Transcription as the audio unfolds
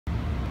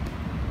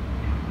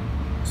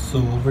So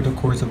over the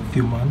course of a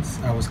few months,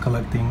 I was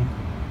collecting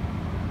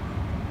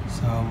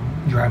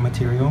some dry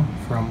material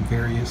from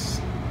various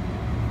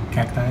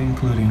cacti,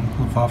 including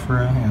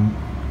Leucophora and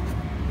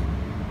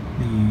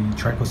the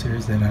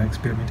trichoceres that I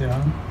experimented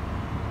on.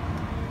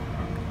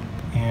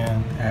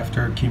 And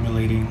after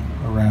accumulating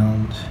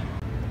around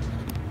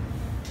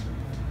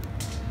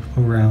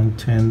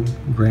 10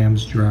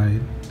 grams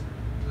dried,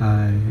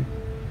 I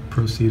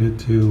proceeded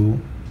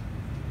to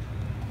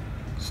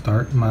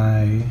start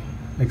my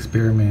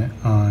experiment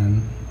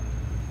on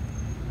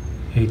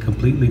a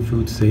completely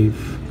food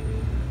safe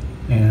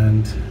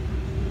and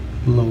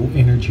low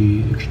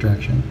energy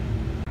extraction.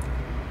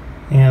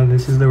 And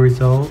this is the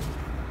result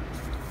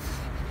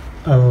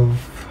of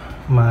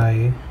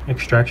my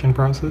extraction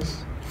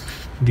process.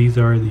 These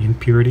are the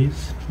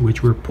impurities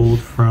which were pulled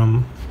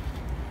from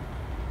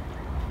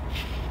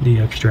the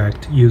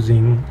extract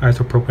using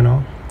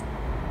isopropanol.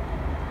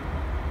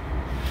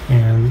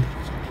 And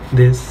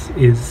this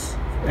is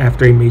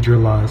after a major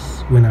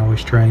loss. When I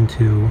was trying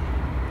to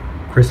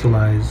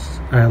crystallize,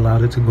 I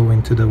allowed it to go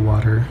into the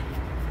water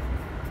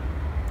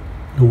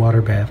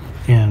bath,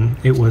 and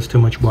it was too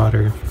much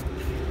water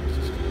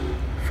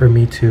for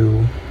me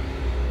to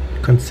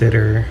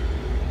consider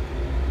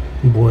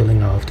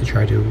boiling off to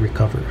try to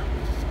recover.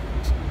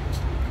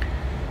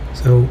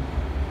 So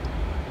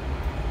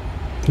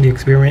the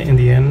experiment in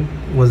the end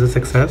was a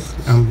success.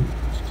 I'm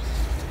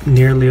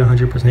nearly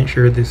 100%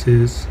 sure this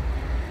is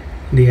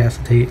the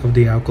acetate of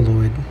the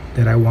alkaloid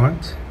that I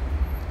want.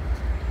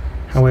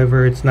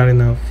 However, it's not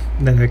enough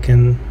that I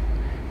can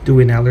do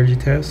an allergy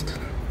test,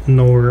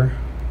 nor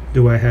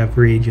do I have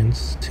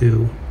reagents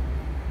to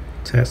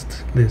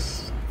test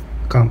this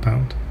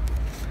compound.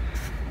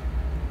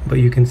 But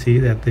you can see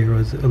that there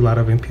was a lot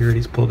of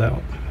impurities pulled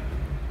out.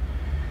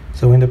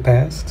 So in the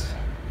past,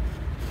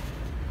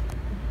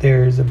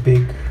 there is a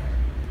big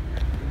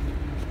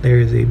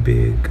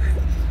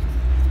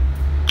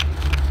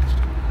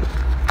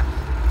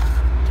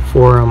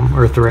forum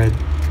or thread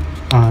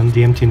on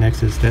DMT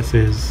Nexus that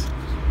says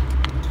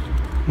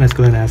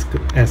mescaline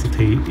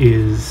acetate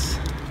is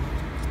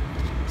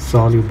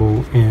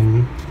soluble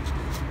in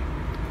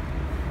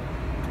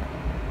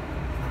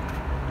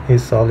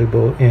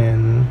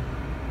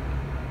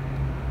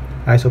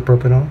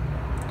isopropanol.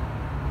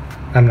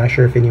 I'm not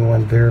sure if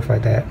anyone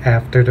verified that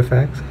after the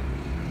fact,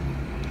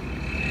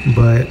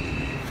 but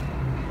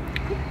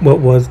what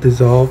was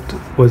dissolved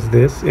was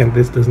this, and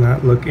this does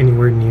not look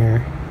anywhere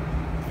near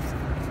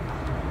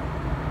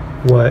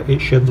what it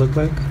should look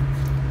like,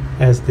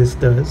 as this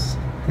does.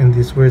 And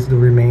this was the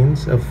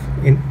remains of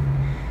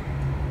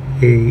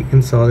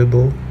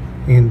insoluble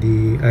in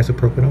the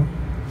isopropanol.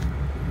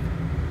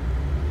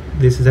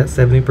 This is at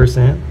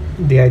 70%.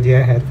 The idea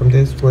I had from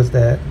this was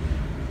that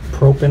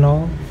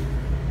propanol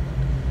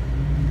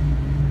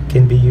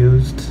can be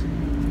used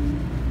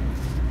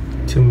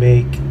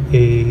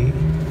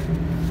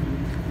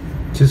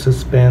to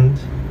suspend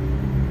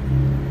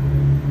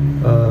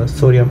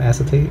sodium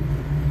acetate.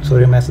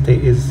 Sodium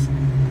acetate is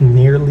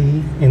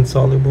nearly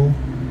insoluble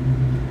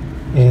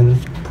in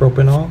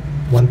propanol,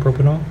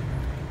 1-propanol.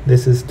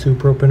 This is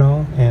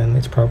 2-propanol, and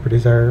its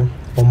properties are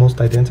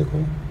almost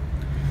identical.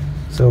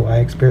 So I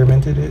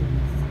experimented it,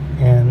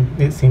 and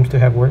it seems to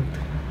have worked.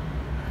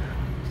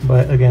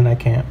 But again, I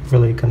can't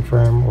really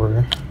confirm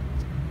or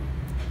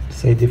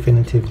say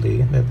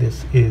definitively that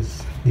this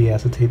is the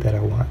acetate that I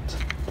want.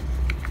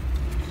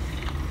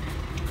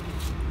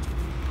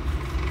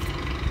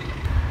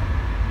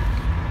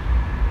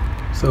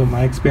 So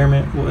my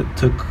experiment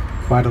took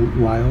quite a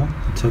while.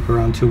 It took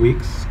around 2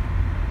 weeks.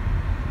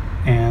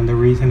 And the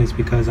reason is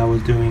because I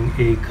was doing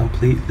a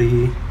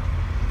completely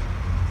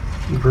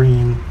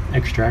green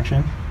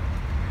extraction.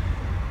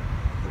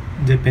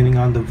 Depending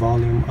on the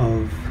volume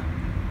of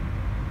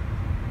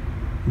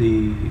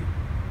the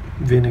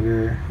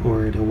vinegar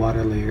or the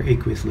water layer,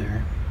 aqueous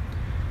layer,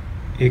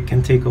 it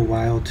can take a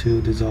while to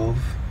dissolve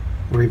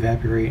or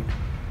evaporate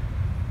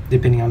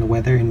depending on the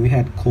weather, and we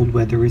had cold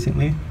weather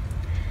recently.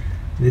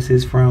 This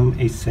is from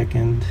a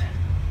second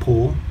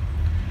pull.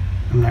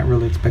 I'm not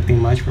really expecting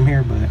much from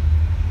here, but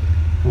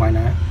why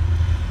not?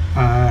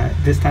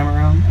 This time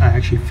around, I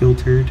actually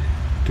filtered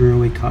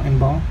through a cotton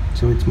ball,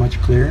 so it's much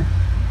clearer.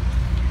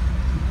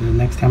 The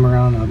next time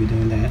around, I'll be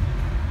doing that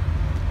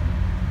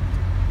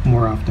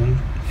more often,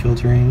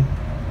 filtering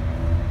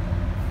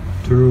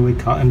through a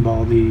cotton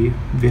ball the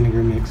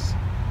vinegar mix.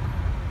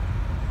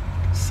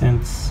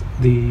 Since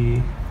the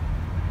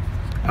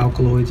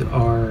alkaloids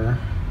are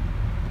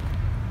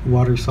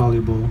water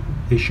soluble,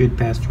 they should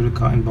pass through the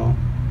cotton ball,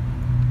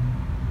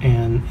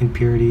 and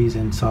impurities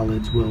and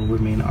solids will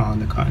remain on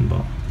the cotton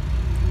ball.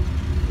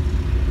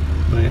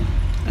 But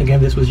again,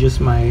 this was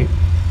just my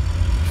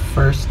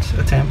first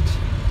attempt.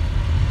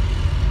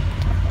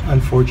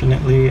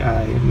 Unfortunately,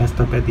 I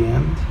messed up at the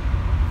end,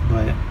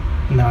 but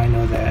now I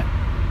know that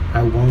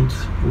I won't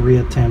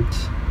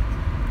reattempt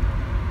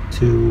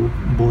to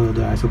boil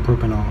the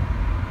isopropanol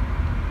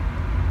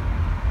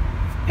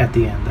at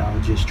the end.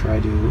 I'll just try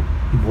to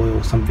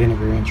boil some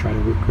vinegar and try to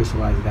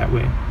recrystallize that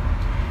way.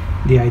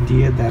 The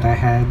idea that I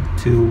had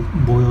to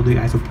boil the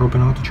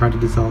isopropanol to try to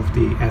dissolve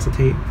the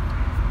acetate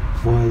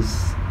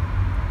was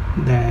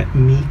that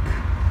MEK,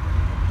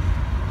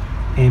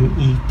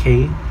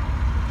 MEK,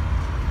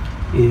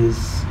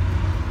 is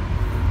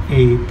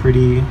a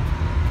pretty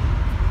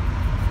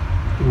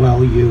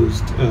well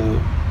used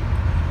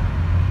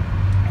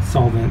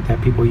solvent that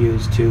people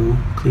use to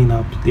clean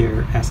up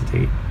their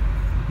acetate.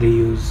 They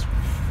use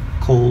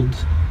cold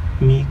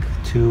MEK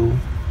to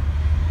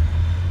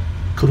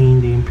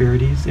clean the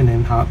impurities, and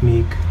then hot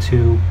MEK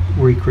to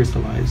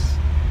recrystallize.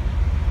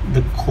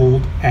 The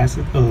cold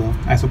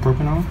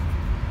isopropanol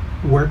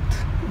worked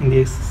in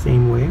the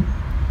same way,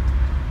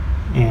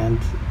 and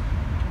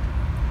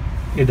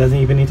it doesn't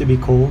even need to be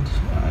cold.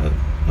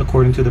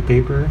 According to the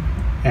paper,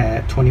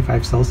 at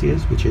 25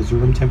 Celsius, which is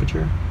room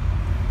temperature,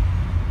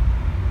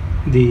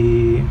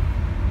 the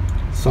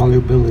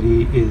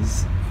solubility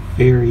is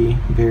very,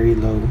 very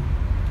low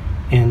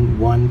in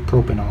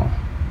 1-propanol.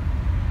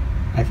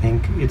 I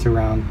think it's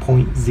around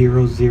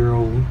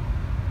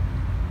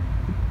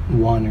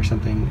 0.001 or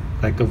something,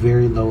 like a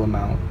very low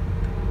amount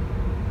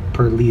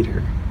per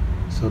liter.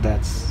 So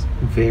that's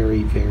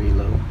very, very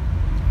low.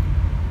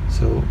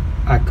 So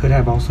I could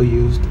have also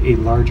used a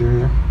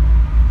larger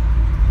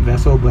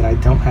vessel, but I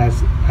don't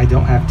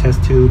have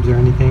test tubes or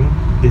anything.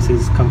 This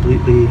is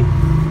completely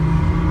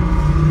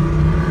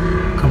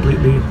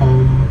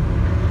home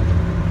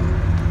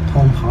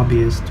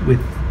hobbyist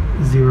with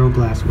zero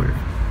glassware.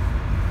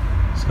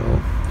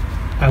 So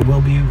I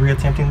will be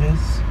reattempting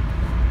this.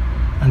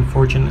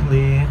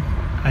 Unfortunately,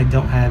 I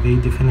don't have a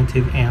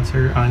definitive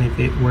answer on if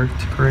it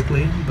worked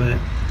correctly, but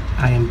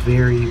I am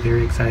very,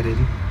 very excited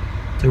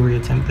to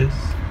reattempt this.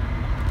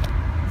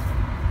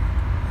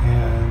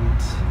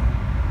 And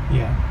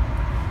yeah,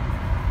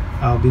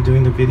 I'll be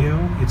doing the video.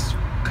 It's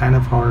kind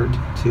of hard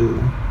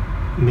to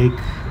make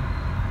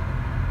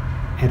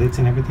edits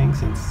and everything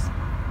since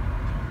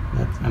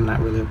I'm not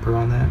really a pro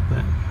on that,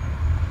 but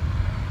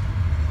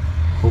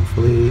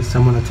hopefully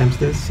someone attempts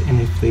this, and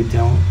if they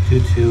don't,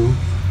 due to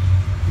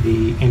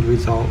the end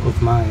result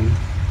of mine,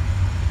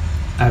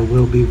 I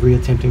will be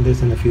reattempting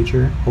this in the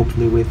future,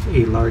 hopefully with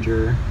a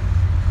larger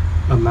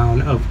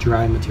amount of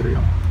dry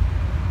material.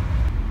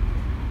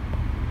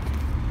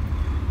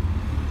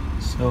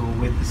 So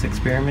with this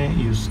experiment,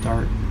 you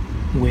start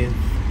with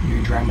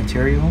your dry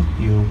material,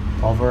 you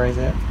pulverize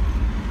it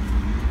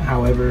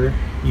however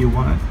you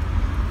want.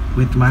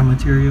 With my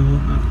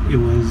material, it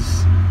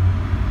was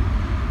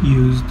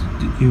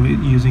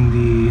using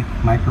the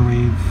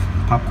microwave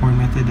popcorn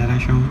method that I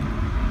showed.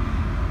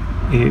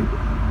 It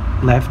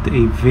left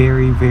a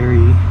very,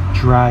 very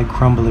dry,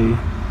 crumbly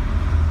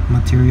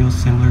material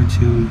similar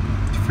to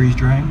freeze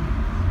drying,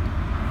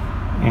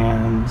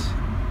 and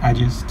I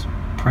just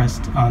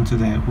pressed onto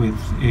that with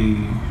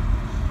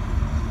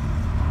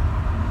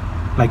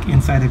like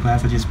inside the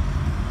glass, I just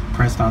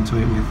pressed onto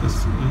it with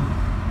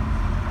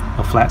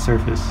a flat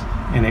surface,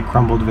 and it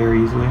crumbled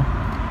very easily.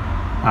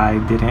 I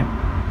didn't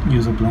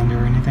use a blender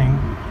or anything,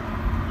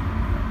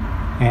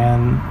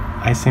 and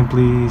I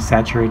simply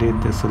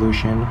saturated the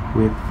solution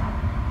with,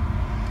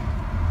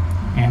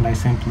 and I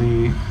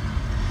simply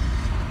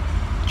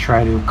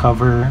try to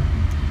cover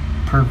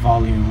per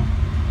volume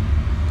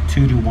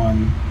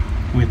 2:1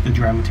 with the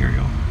dry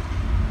material.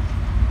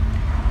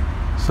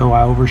 So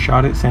I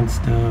overshot it since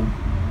the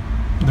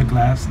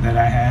glass that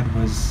I had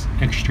was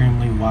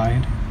extremely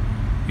wide.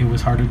 It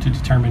was harder to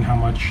determine how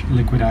much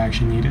liquid I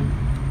actually needed.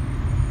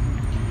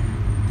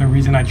 The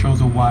reason I chose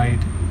a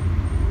wide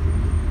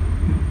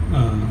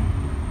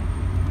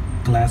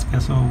glass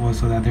vessel was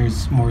so that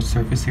there's more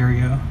surface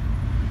area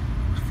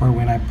for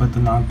when I put the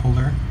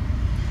non-polar.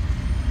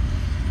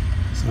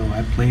 So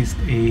I placed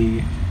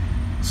a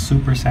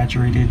super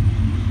saturated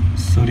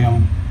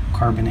sodium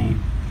carbonate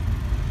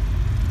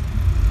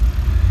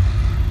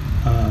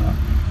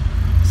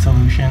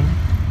solution,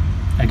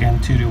 again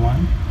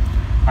 2:1.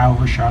 I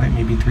overshot it,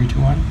 maybe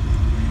 3:1,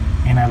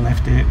 and I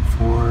left it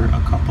for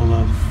a couple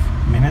of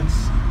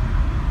minutes.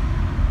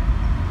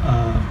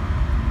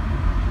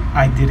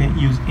 I didn't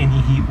use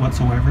any heat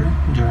whatsoever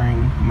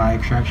during my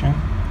extraction,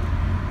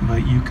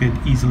 but you could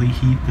easily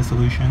heat the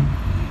solution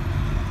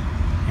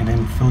and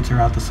then filter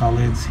out the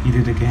solids, heat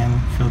it again,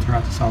 filter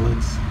out the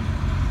solids.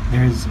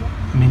 There's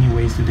many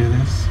ways to do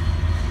this,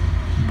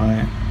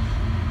 but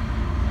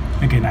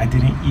again, I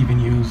didn't even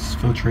use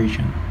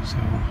filtration. So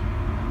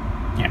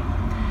yeah.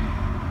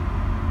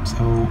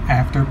 So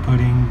after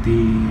putting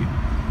the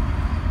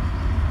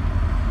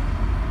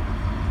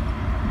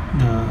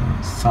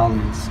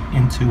solids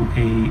into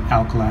a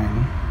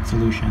alkaline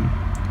solution,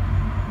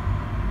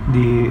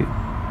 the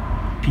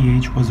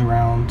pH was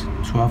around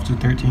 12 to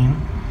 13,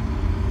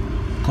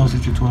 closer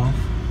to 12.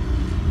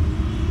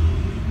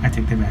 I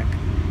take that back.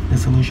 The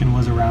solution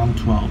was around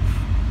 12.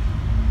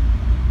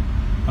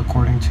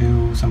 According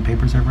to some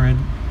papers I've read,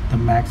 the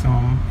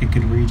maximum it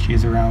could reach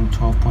is around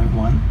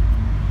 12.1.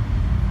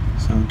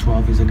 So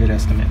 12 is a good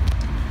estimate.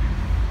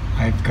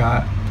 I've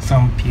got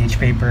some pH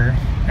paper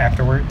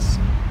afterwards,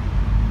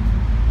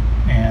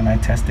 and I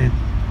tested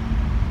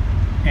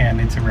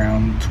and it's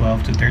around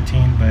 12 to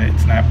 13, but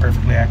it's not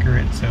perfectly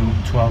accurate, so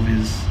 12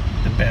 is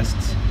the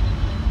best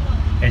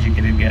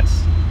educated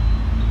guess.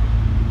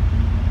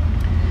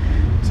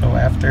 So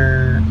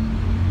after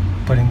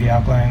putting the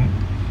alkaline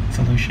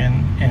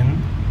solution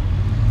in,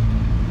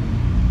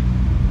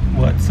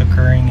 what's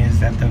occurring is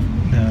that the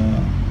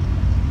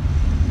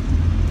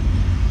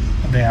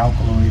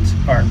alkaloids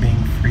are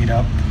being freed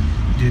up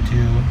due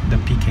to the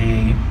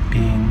pKa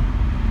being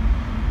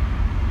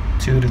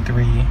 2 to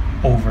 3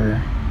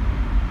 over,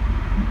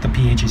 the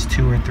pH is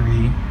 2 or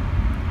 3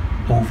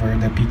 over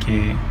the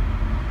pKa.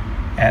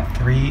 At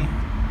 3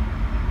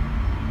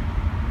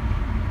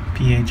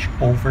 pH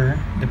over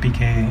the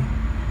pKa,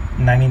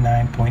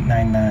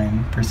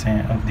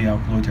 99.99% of the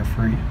alkaloids are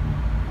free.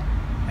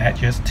 At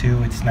just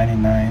 2, it's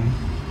 99%,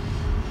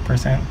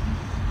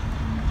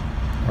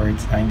 or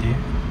it's 90.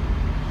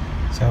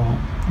 So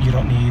you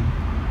don't need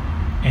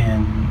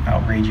an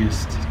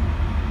outrageous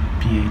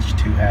pH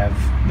to have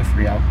the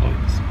free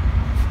alkaloids.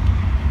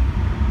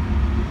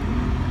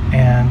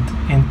 And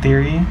in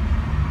theory,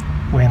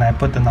 when I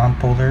put the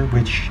nonpolar,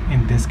 which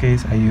in this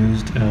case I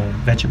used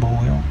vegetable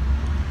oil,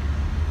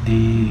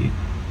 the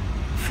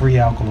free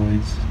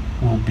alkaloids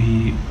will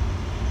be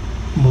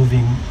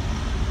moving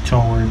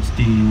towards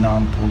the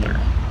nonpolar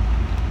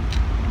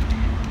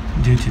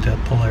due to the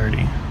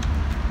polarity.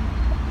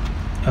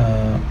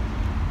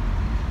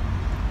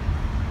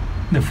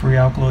 The free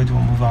alkaloids will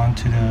move on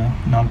to the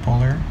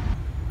nonpolar.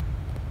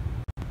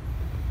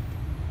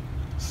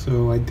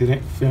 So I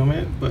didn't film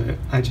it, but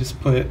I just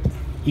put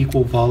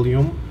equal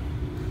volume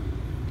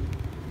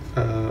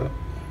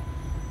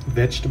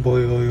vegetable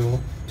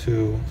oil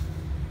to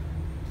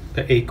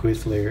the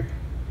aqueous layer,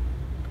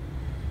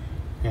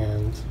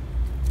 and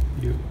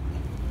you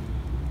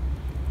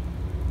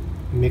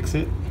mix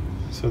it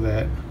so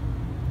that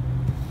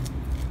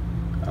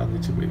I'll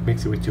need to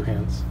mix it with 2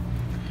 hands.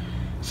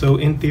 So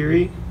in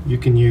theory, you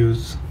can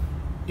use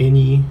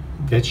any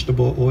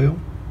vegetable oil.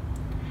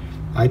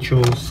 I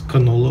chose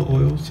canola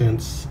oil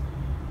since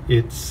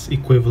it's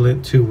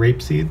equivalent to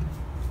rapeseed.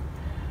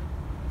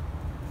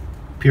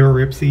 Pure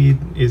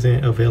rapeseed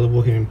isn't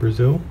available here in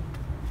Brazil,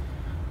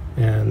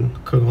 and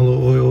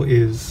canola oil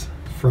is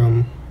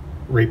from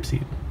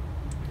rapeseed.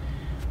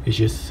 It's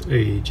just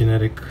a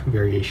genetic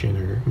variation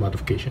or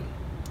modification.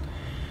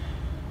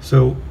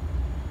 So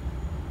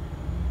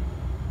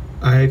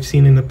I've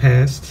seen in the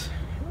past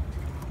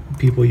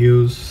people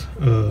use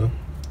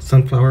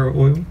sunflower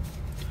oil.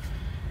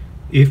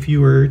 If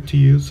you were to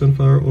use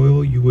sunflower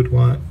oil, you would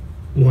want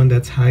one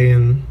that's high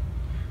in,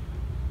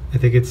 I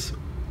think it's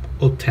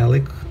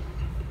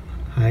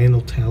high in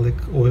oxalic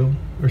oil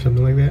or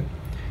something like that.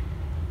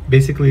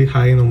 Basically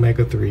high in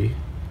omega-3.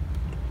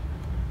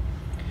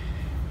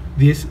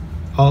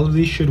 All of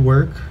these should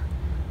work,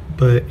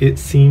 but it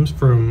seems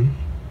from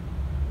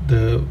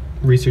the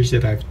research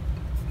that I've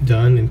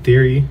done, in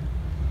theory,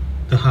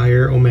 the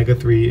higher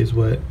omega-3 is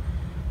what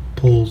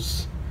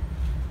pulls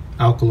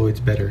alkaloids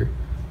better.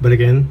 But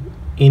again,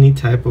 any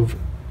type of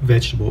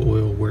vegetable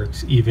oil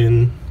works,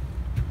 even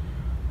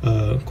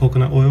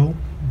coconut oil,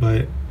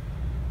 but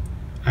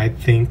I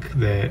think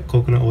that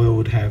coconut oil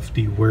would have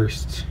the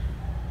worst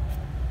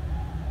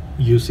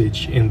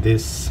usage in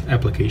this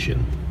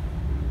application.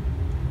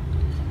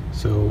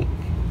 So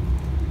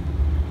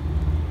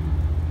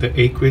the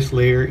aqueous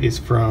layer is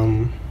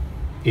from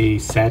a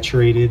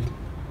saturated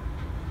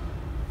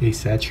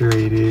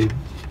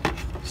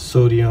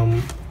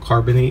sodium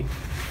carbonate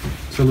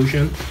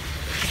solution,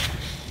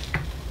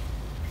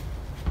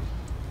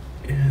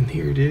 and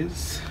here it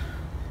is.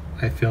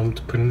 I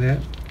filmed putting that.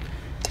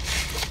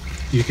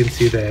 You can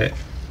see that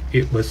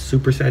it was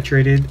super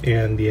saturated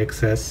and the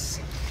excess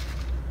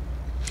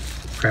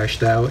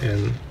crashed out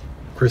and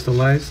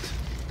crystallized.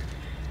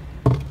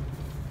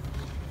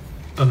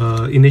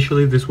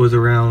 Initially this was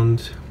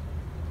around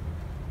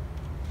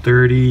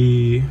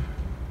 30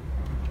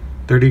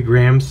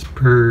 grams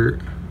per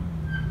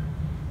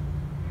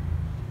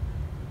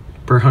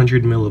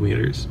 100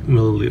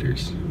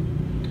 milliliters.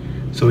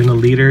 So in a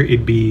liter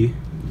it'd be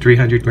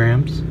 300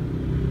 grams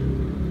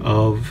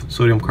of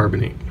sodium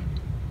carbonate.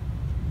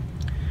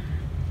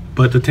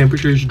 But the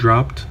temperatures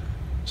dropped,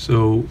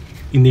 so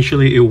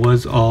initially it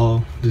was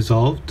all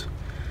dissolved,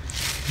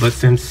 but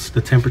since the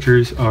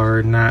temperatures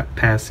are not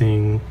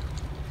passing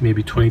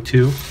maybe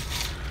 22,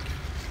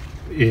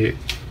 it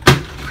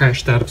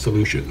crashed out of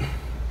solution.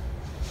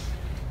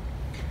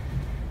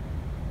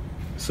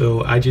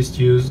 So I just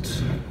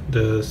used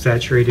the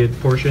saturated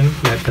portion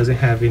that doesn't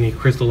have any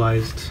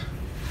crystallized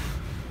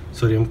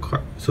sodium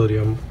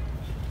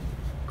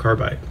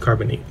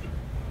carbonate.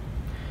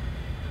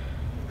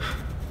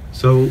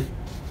 So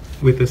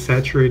with the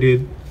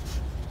saturated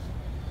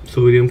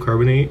sodium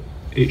carbonate,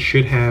 it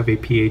should have a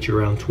pH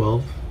around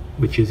 12,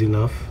 which is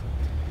enough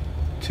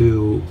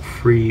to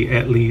free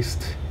at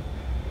least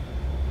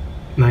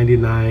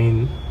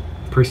 99%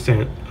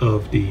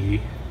 of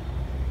the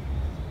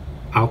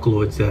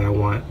alkaloids that I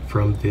want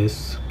from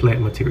this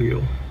plant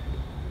material.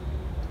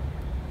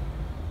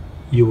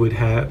 You would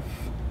have,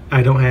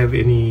 I don't have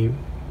any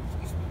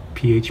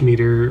pH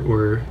meter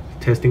or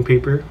testing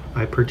paper.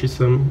 I purchased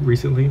some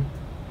recently,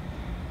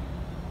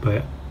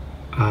 but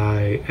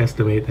I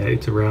estimate that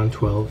it's around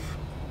 12,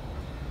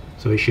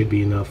 so it should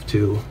be enough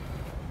to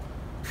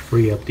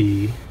free up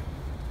the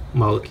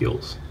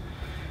molecules.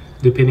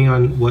 Depending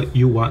on what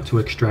you want to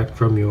extract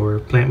from your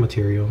plant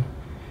material,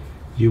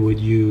 you would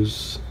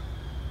use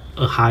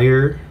a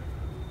higher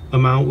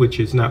amount, which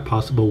is not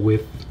possible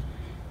with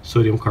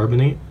sodium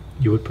carbonate.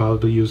 You would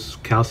probably use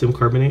calcium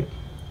carbonate,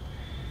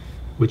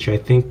 which I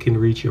think can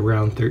reach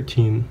around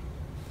 13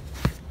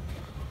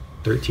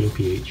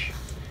 pH.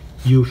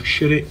 You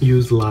shouldn't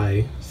use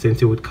lye,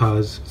 since it would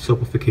cause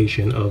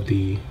sulfification of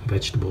the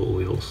vegetable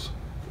oils.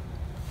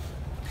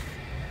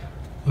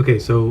 Okay,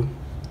 so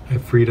I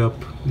freed up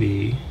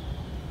the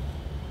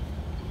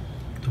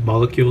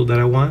molecule that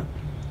I want.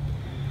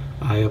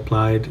 I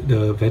applied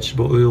the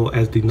vegetable oil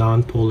as the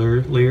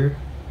non-polar layer.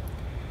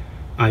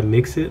 I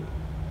mix it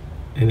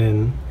and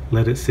then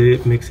let it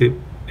sit, mix it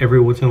every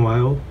once in a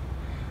while.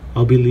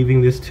 I'll be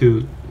leaving this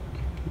to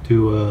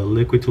do a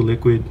liquid to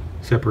liquid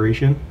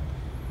separation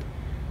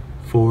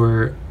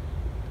for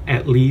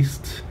at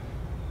least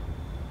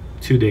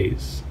 2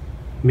 days,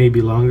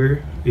 maybe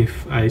longer.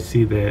 If I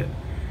see that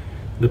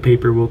the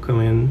paper will come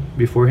in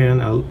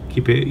beforehand, I'll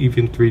keep it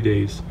even 3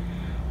 days,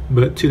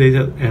 but 2 days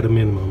at a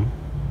minimum.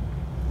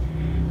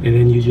 And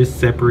then you just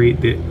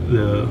separate the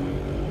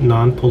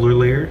non-polar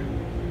layer,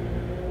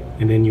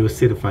 and then you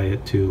acidify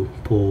it to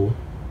pull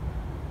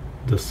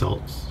the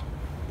salts.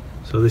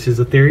 So this is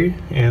a theory,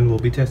 and we'll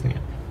be testing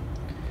it.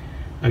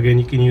 Again,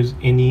 you can use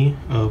any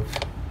of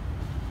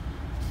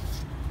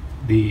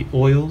the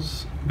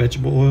oils,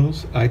 vegetable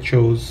oils. I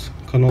chose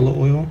canola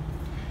oil.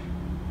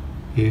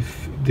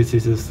 If this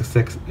is a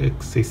success,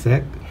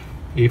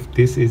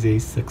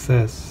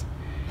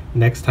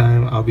 next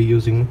time I'll be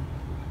using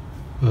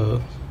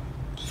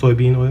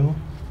soybean oil,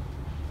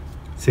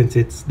 since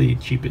it's the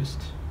cheapest.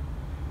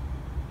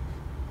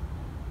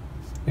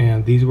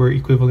 And these were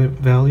equivalent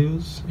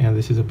values, and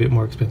this is a bit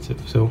more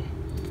expensive. So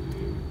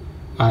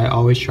I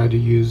always try to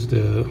use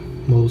the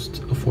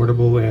most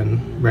affordable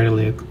and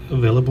readily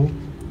available.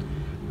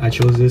 I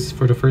chose this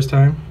for the first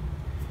time,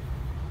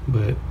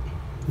 but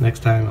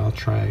next time I'll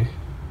try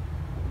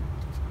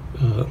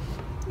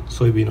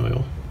soybean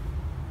oil.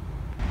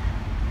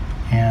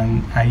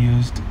 And I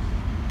used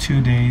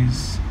 2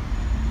 days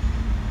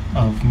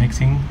of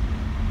mixing,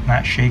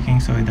 not shaking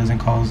so it doesn't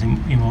cause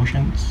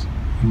emulsions,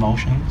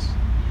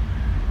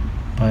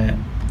 but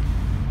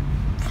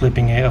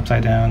flipping it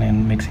upside down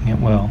and mixing it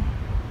well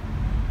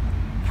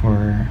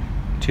for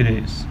 2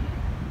 days.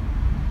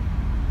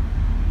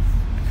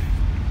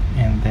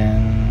 And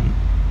then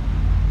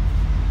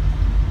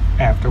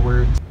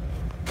afterwards,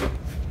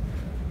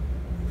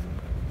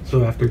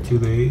 so after 2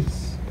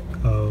 days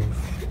of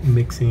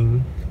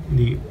mixing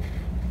the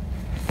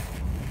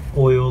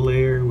oil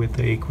layer with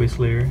the aqueous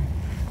layer,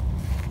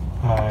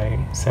 I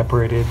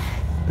separated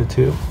the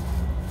two.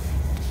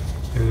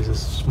 There is a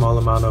small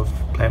amount of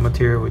plant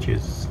material, which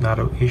is not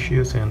an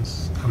issue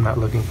since I'm not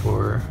looking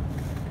for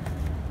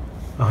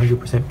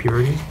 100%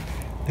 purity.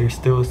 There's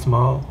still a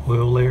small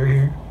oil layer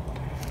here.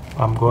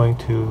 I'm going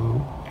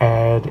to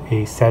add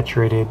a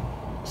saturated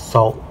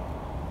salt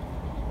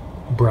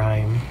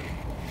brine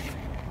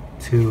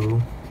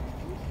to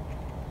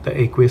the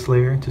aqueous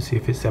layer to see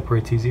if it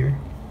separates easier,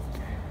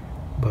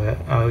 but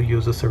I'll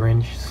use a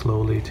syringe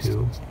slowly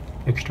to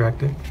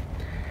extract it.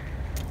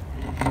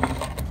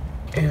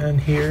 And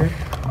here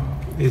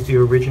is the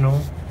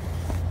original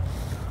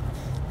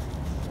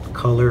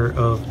color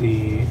of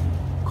the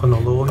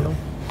canola oil.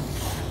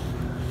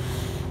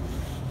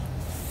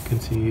 You can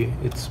see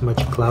it's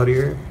much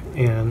cloudier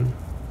and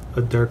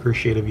a darker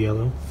shade of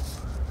yellow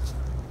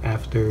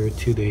after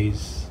 2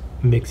 days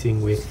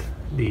mixing with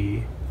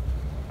the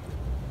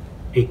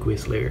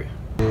aqueous layer.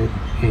 A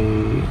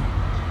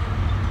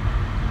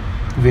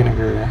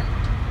vinegar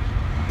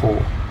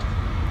pull.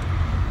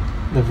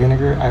 The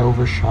vinegar I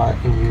overshot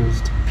and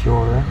used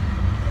pure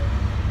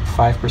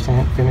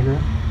 5% vinegar,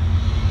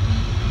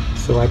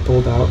 so I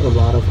pulled out a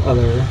lot of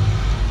other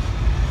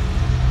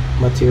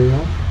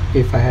material.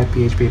 If I had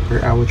pH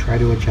paper, I would try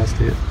to adjust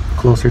it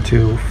closer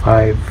to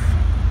 5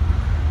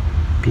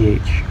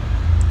 pH.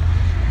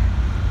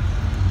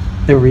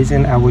 The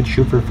reason I would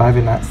shoot for 5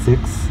 and not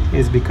 6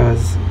 is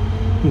because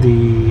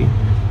the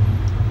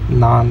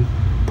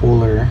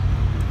non-polar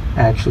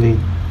actually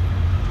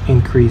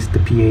increased the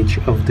pH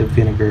of the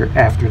vinegar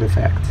after the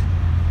fact.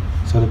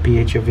 So the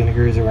pH of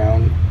vinegar is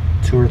around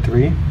 2 or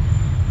 3,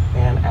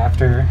 and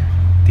after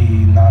the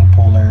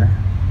non-polar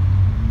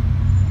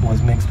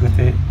was mixed with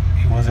it,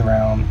 it was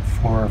around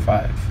 4 or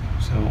 5.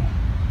 So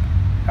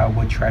I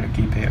would try to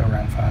keep it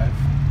around 5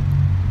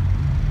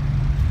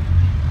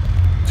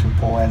 to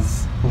pull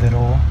as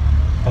little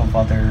of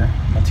other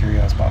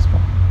material as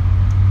possible.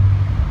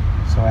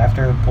 So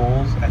after it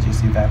pulls, I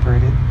just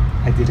evaporated.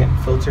 I didn't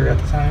filter at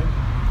the time.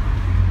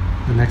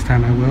 The next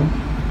time I will.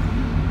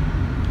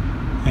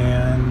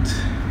 And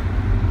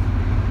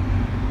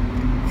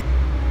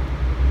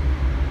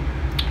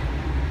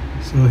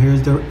so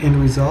here's the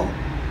end result.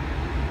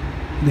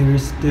 there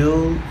is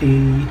still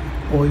a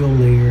oil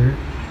layer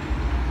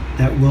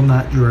that will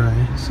not dry,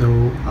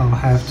 so I'll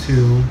have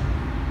to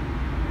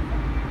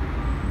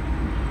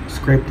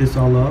scrape this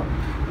all up,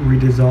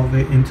 redissolve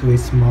it into a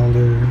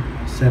smaller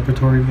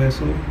separatory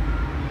vessel,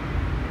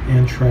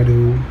 and try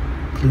to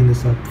clean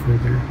this up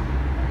further.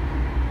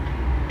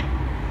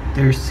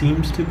 There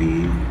seems to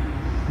be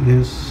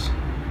this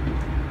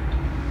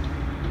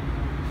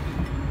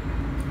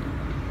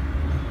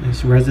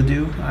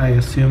residue. I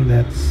assume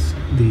that's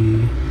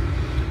the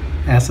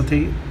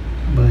acetate,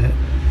 but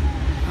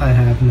I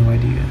have no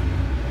idea.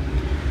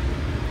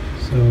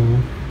 So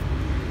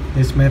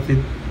this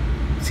method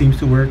seems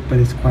to work, but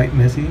it's quite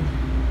messy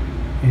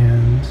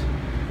and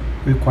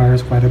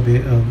requires quite a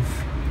bit of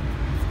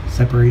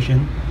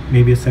separation.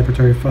 Maybe a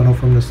separatory funnel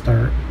from the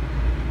start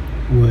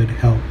would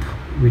help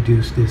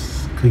reduce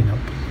this cleanup.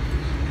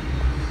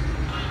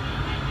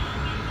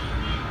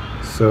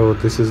 So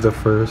this is the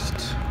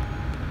first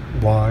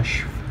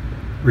wash,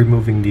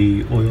 removing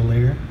the oil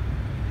layer.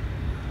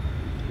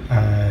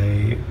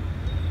 I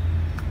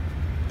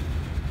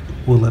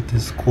will let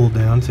this cool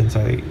down since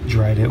I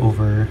dried it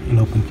over an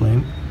open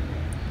flame.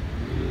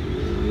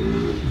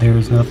 There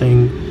is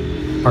nothing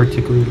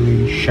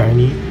particularly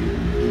shiny,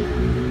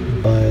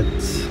 but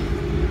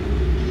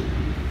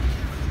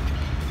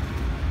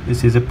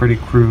this is a pretty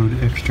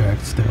crude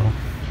extract still.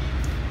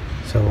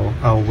 So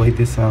I'll weigh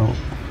this out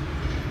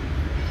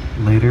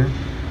later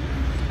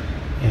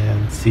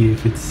and see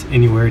if it's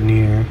anywhere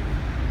near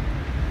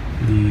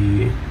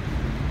the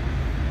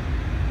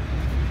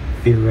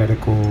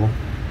theoretical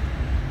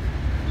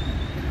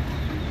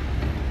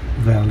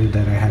value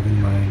that I have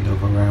in mind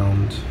of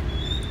around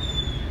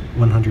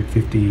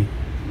 150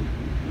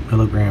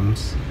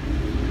 milligrams.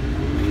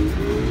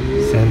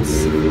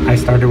 Since I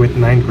started with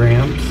 9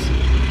 grams,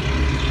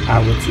 I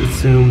would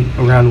assume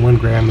around 1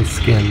 gram is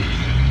skin.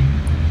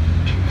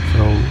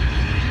 So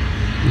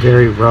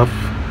very rough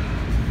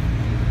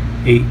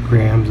 8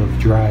 grams of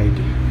dried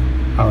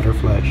outer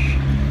flesh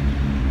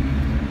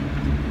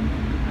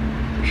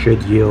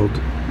should yield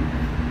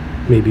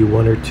maybe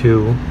 1 or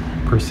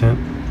 2%.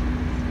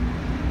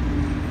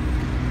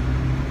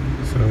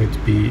 So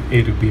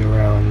it'd be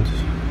around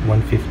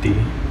 150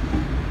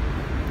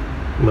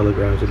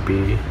 milligrams would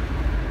be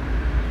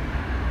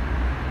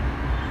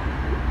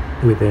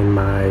within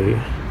my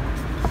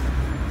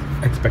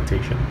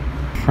expectation.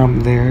 From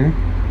there,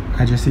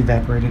 I just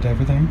evaporated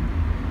everything,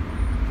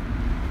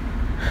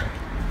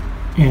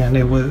 and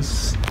it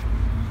was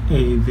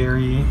a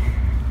very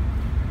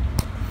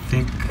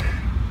thick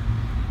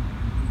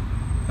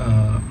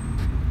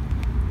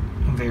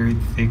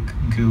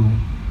goo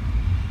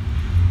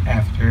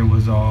after it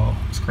was all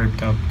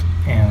scraped up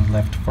and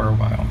left for a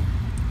while.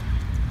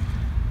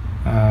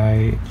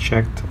 I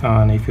checked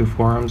on a few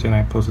forums and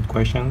I posted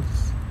questions,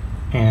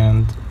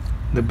 and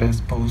the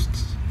best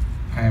posts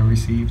I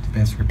received, the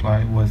best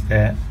reply was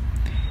that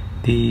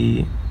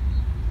the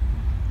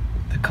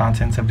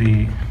contents of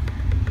the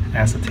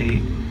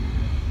acetate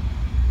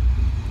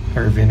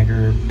or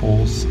vinegar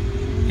pools,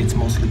 it's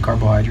mostly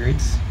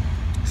carbohydrates.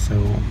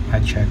 So I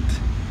checked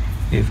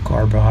if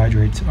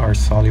carbohydrates are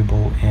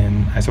soluble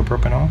in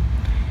isopropanol,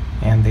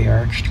 and they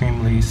are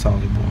extremely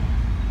soluble.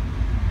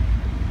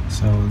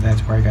 So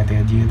that's where I got the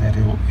idea that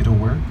it'll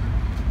work.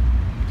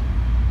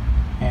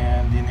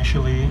 And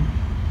initially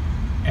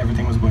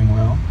everything was going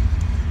well.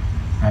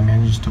 I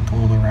managed to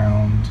pull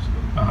around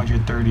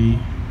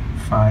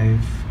 135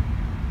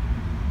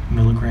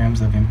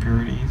 milligrams of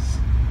impurities.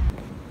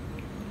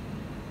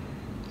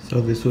 So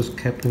this was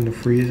kept in the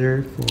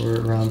freezer for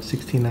around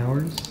 16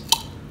 hours.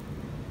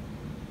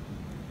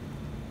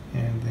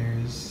 And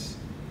there's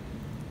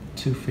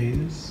 2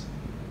 phases,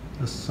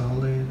 a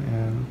solid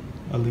and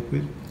a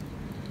liquid.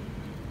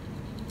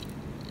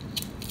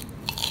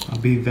 I'll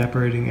be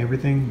evaporating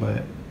everything,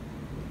 but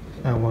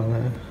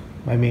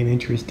my main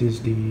interest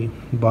is the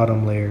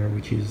bottom layer,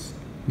 which is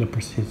the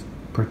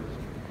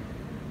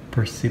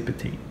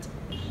precipitate.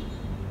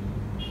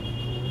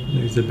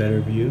 There's a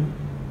better view.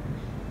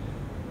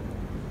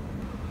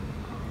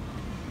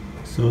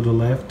 So the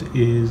left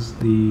is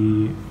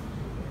the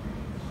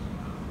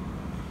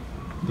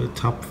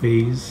top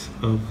phase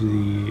of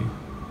the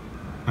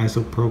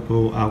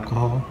isopropyl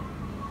alcohol.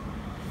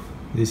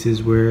 This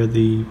is where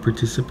the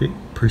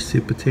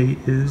precipitate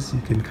is.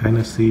 You can kind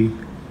of see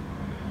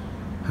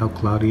how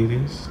cloudy it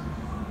is.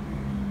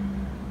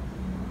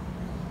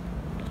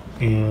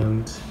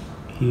 And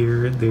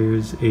here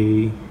there's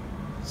a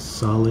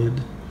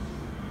solid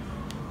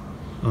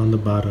on the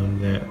bottom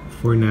that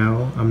for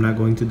now I'm not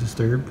going to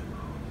disturb.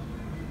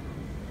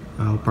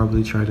 I'll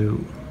probably try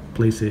to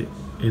place it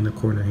in the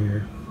corner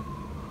here,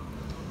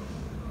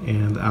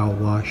 and I'll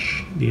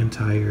wash the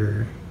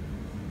entire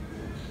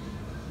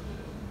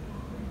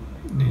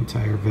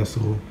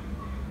vessel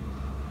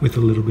with a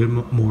little bit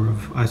more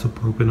of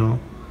isopropanol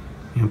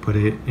and put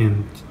it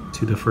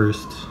into the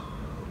first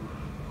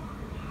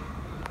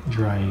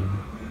drying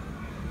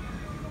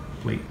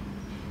plate.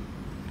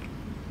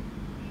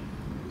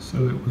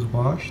 So it was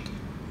washed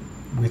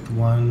with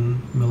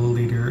 1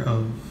 milliliter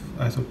of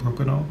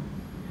isopropanol.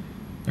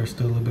 There's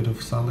still a little bit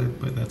of solid,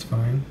 but that's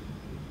fine.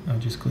 I'll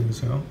just clean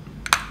this out.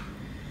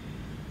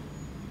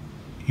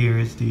 Here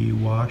is the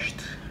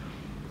washed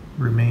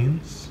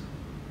remains.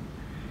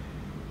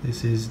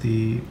 This is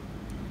the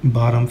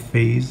bottom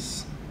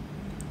phase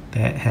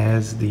that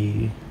has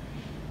the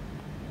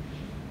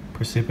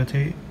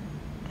precipitate,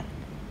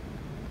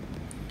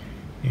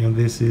 and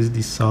this is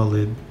the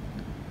solid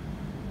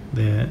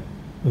that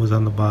was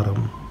on the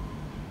bottom.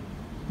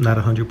 Not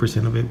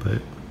 100% of it,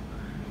 but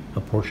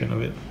a portion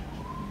of it.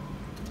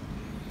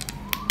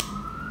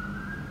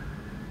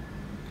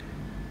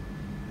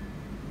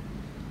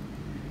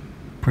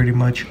 Pretty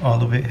much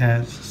all of it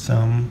has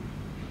some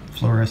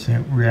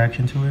fluorescent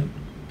reaction to it,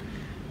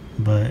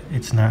 but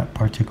it's not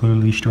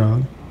particularly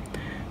strong.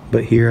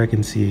 But here I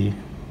can see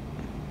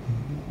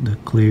the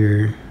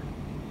clear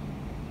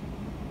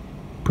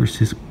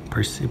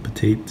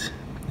precipitate.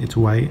 It's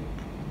white.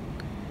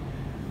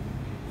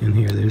 And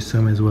here there's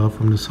some as well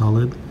from the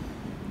solid.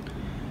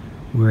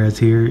 Whereas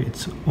here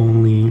it's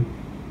only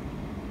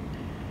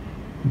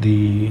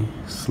the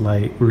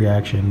slight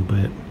reaction,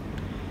 but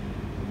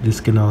this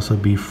can also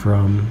be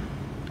from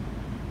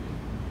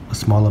a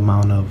small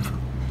amount of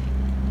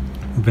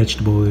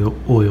vegetable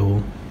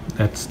oil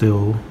that's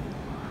still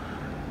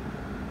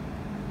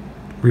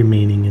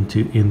remaining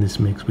in this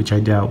mix, which I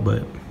doubt,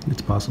 but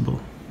it's possible.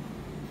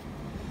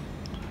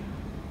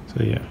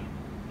 So yeah,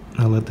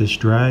 I'll let this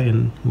dry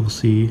and we'll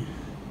see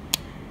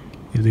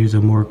if there's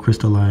a more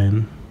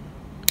crystalline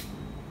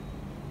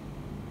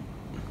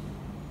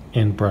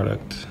end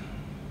product.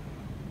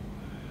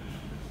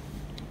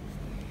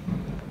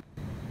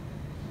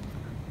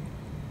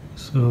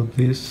 So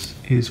this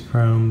is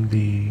from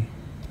the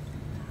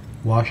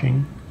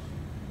washing.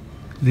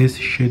 This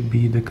should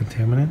be the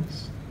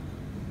contaminants.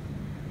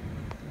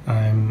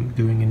 I'm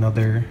doing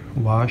another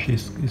wash.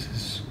 This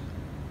is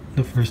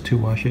the first two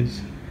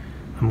washes.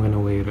 I'm gonna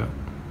weigh it up.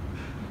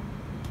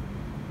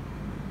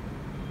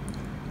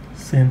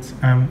 Since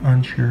I'm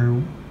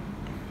unsure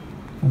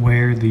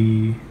where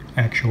the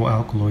actual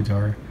alkaloids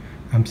are,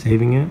 I'm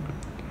saving it.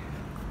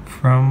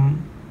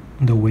 From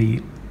the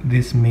weight,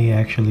 this may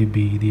actually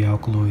be the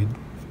alkaloid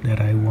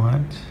that I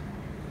want.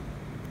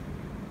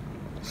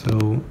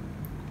 So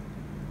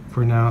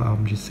for now,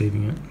 I'm just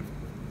saving it.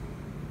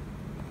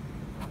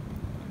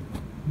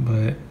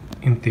 But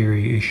in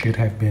theory, it should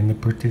have been the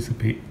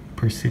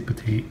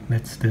precipitate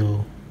that's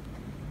still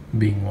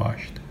being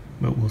washed,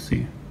 but we'll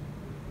see.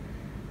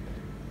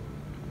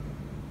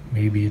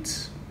 Maybe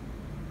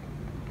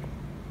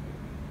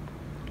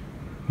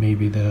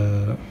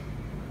the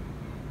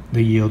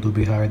yield will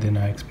be higher than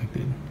I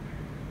expected.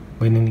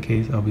 But in any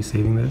case, I'll be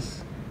saving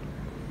this.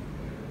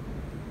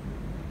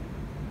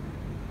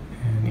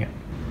 And yeah.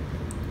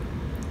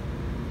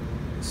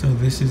 So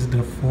this is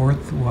the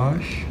fourth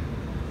wash.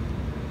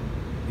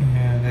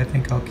 And I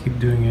think I'll keep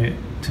doing it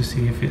to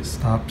see if it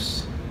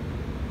stops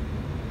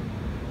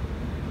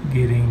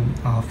getting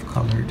off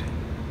colored.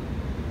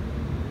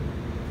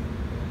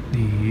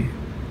 The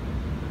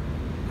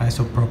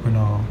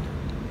isopropanol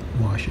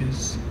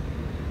washes.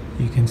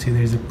 You can see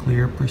there's a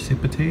clear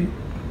precipitate,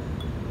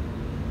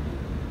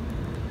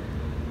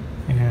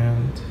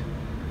 and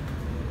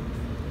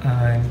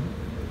I'm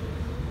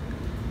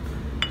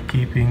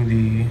keeping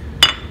the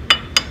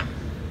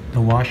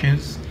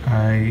washes.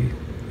 I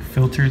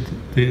filtered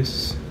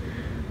this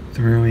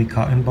through a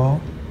cotton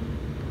ball.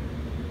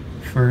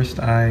 First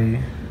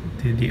I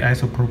did the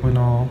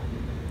isopropanol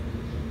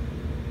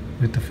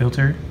with the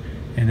filter,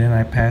 and then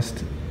I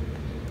passed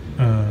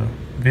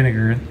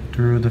vinegar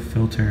through the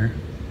filter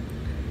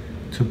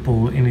to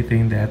pull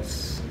anything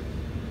that's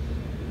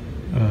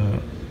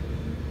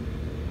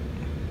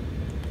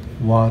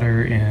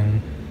water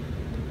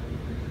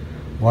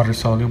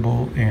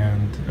soluble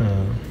and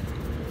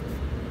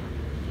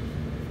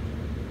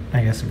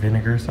I guess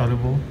vinegar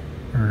soluble,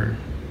 or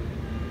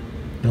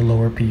the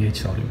lower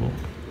pH soluble.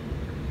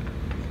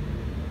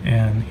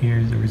 And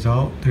here's the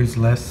result. There's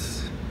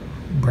less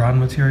brown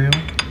material,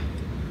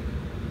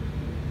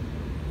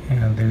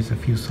 and there's a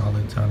few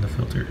solids on the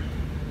filter.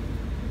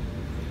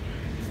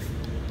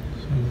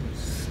 So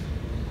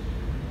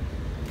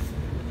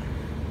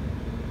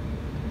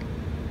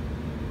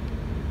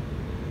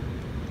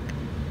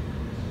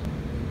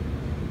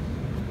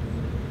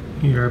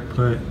here I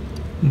put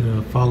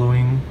the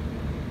following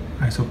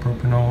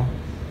isopropanol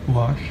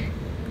wash.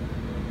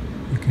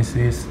 You can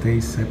see it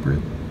stays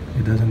separate,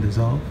 it doesn't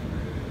dissolve.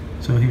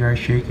 So here I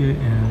shake it,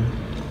 and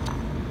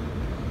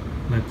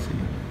let's see.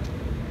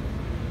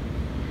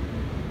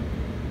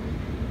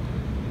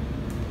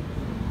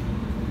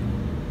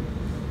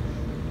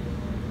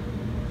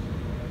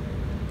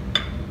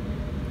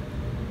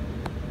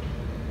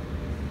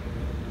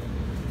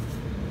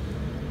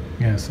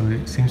 Yeah, so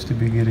it seems to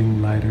be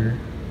getting lighter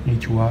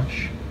each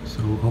wash.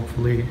 So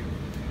hopefully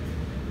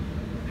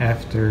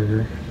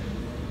after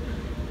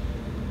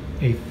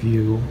a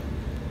few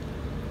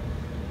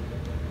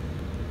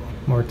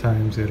more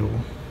times it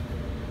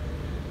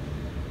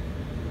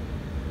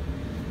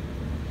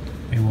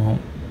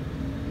won't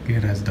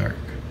get as dark.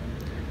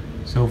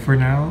 So for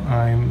now,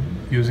 I'm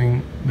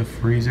using the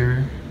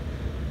freezer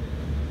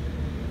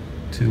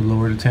to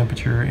lower the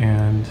temperature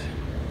and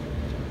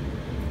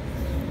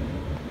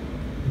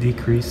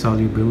decrease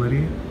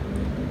solubility.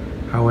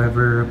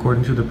 However,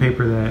 according to the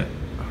paper that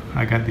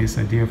I got this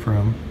idea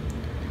from,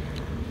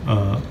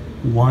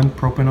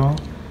 1-propanol,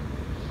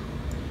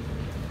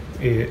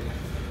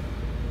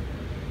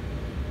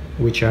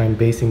 which I'm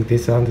basing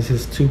this on, this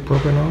is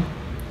 2-propanol,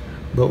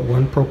 but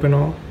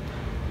 1-propanol,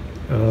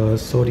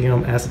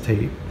 sodium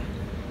acetate,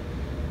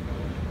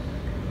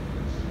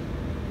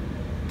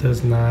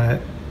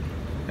 it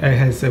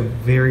has a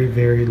very,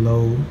 very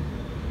low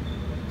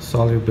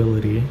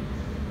solubility,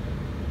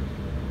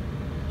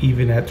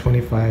 even at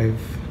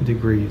 25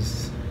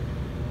 degrees,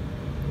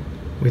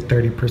 with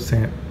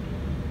 30%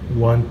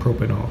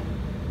 1-propanol.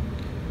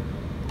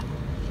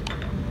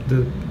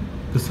 The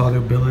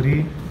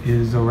solubility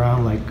is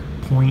around like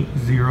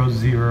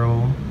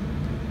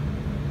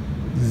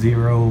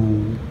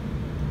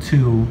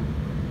 0.0002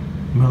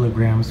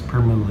 milligrams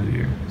per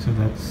milliliter, so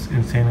that's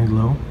insanely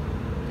low.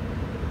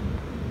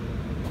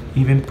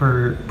 Even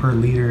per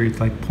liter, it's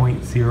like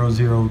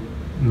 0.009,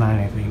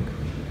 I think.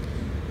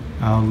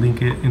 I'll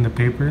link it in the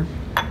paper,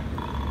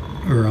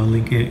 or I'll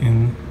link it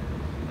in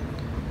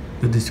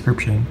the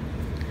description.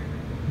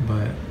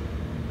 But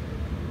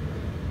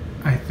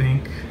I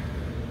think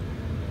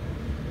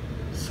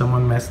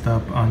someone messed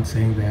up on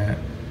saying that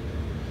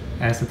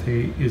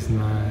acetate is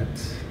not,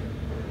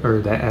 or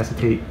that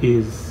acetate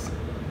is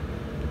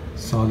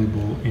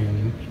soluble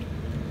in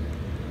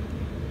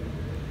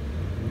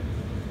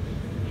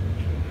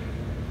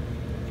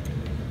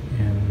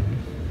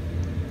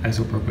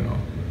isopropanol.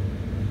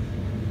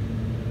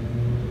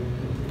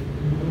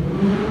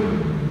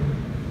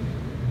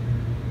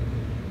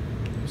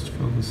 Just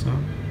fill this up,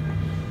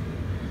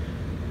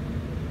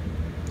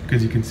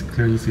 because you can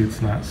clearly see it's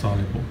not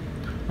soluble,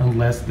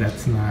 unless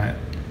that's not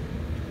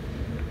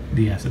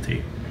the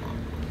acetate,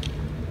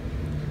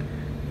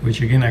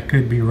 which again, I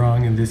could be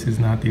wrong and this is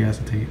not the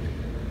acetate.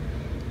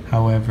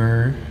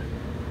 However,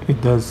 it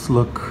does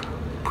look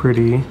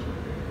pretty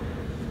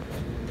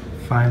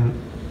fine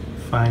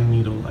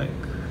needle-like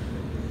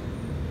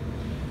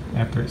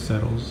after it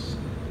settles.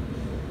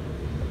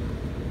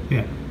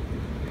 Yeah.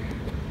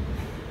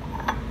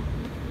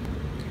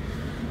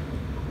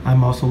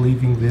 I'm also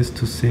leaving this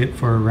to sit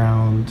for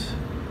around,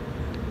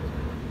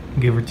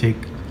 give or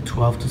take,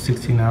 12 to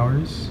 16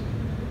 hours.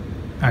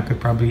 I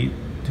could probably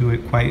do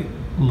it quite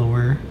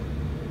lower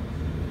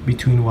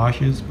between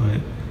washes,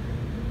 but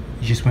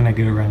it's just when I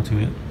get around to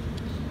it.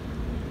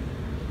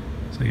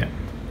 So yeah.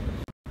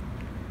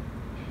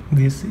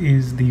 This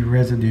is the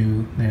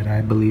residue that I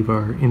believe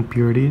are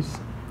impurities,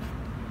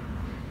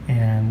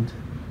 and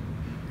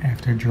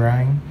after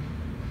drying,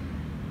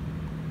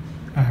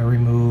 I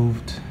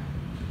removed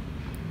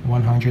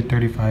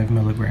 135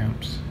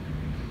 milligrams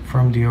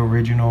from the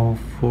original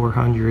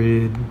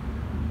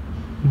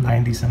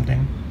 490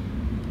 something,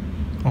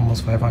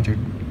 almost 500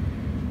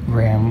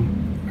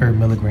 gram or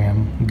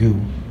milligram goo.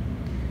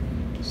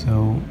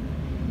 So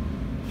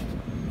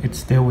it's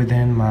still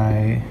within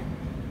my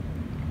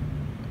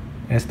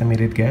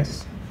estimated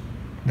guess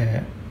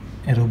that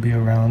it'll be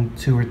around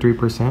 2 or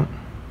 3%,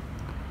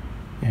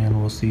 and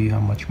we'll see how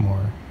much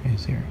more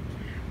is here.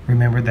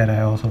 Remember that I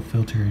also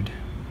filtered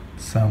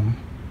some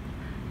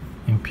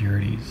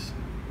impurities.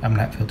 I'm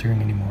not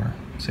filtering anymore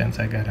since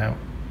I got out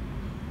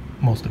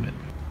most of it.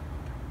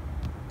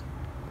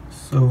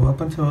 So up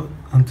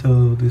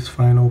until this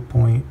final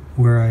point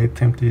where I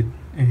attempted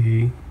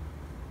a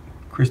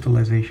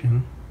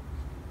crystallization,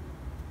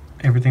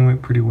 everything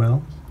went pretty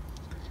well.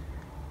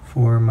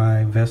 For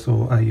my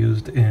vessel, I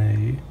used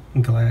a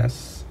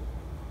glass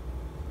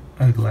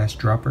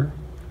dropper,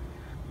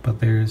 but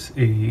there's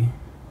a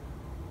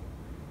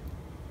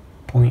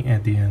point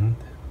at the end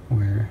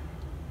where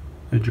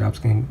the drops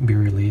can be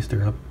released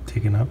or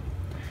taken up.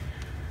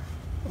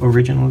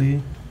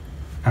 Originally,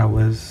 I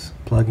was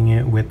plugging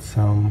it with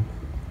some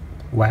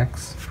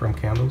wax from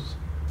candles,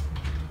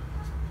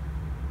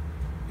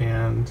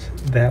 and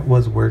that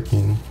was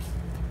working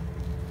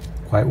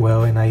quite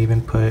well, and I even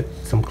put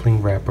some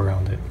cling wrap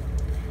around it,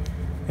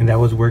 and that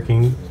was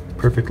working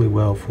perfectly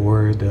well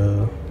for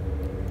the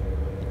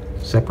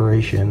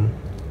separation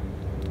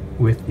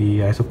with the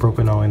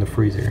isopropanol in the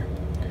freezer.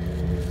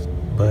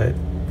 But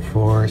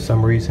for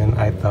some reason,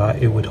 I thought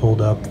it would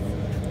hold up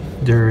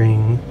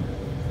during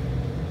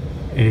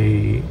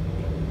a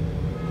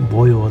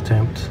boil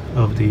attempt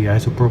of the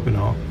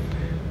isopropanol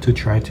to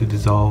try to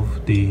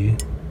dissolve the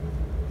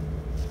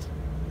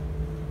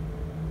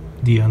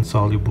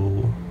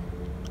insoluble,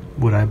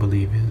 what I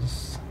believe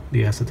is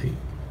the acetate.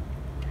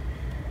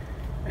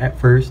 At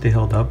first it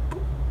held up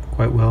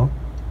quite well,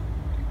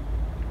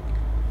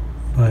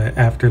 but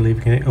after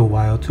leaving it a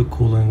while to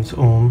cool on its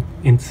own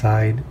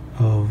inside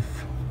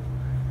of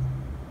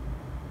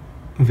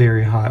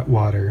very hot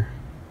water,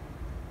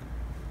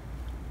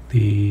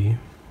 the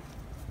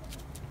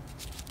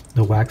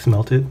wax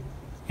melted,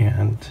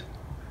 and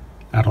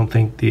I don't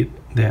think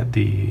that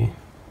the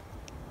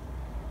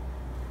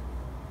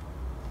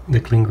the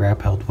cling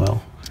wrap held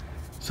well.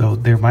 So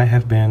there might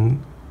have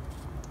been,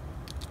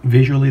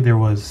 visually there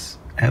was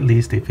at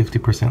least a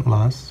 50%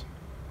 loss,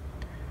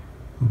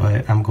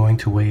 but I'm going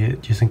to weigh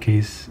it just in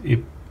case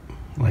it,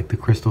 like the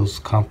crystals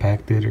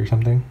compacted or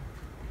something.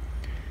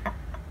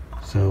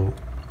 So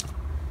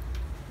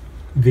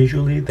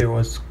visually there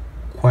was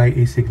quite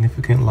a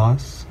significant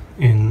loss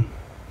in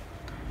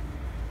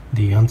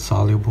the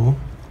insoluble,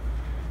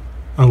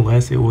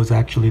 unless it was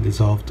actually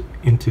dissolved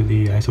into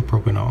the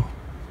isopropanol.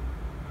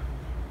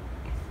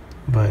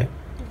 But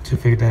to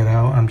figure that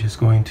out, I'm just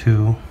going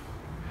to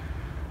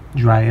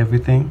dry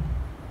everything,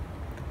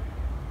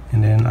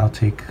 and then I'll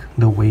take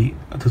the weight,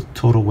 the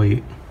total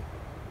weight,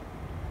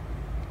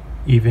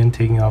 even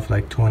taking off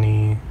like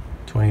 20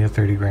 to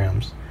 30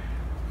 grams.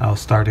 I'll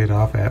start it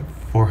off at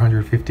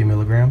 450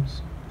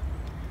 milligrams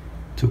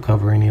to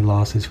cover any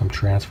losses from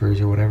transfers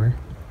or whatever,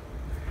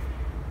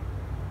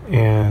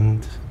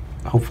 and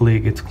hopefully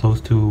it gets close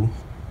to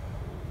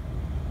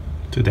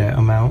that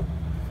amount.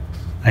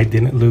 I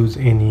didn't lose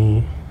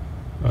any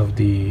of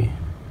the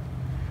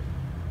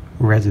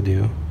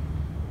residue,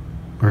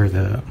 or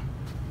the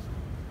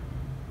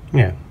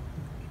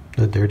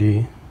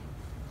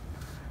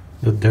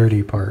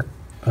dirty part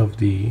of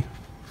the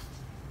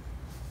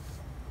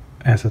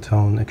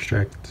acetone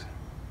extract,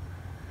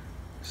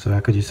 so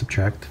I could just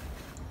subtract.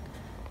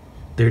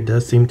 There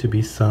does seem to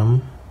be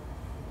some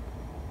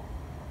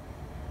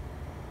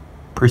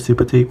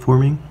precipitate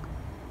forming,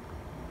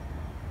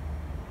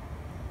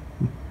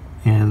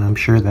 and I'm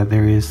sure that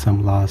there is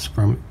some loss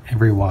from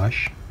every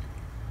wash,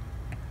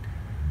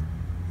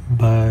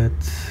 but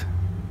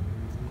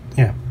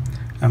yeah,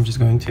 I'm just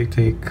going to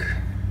take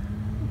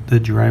the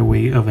dry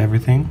weight of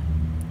everything,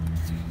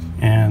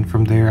 and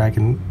from there I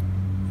can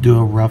do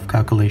a rough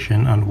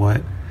calculation on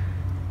what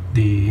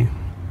the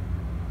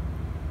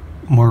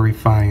more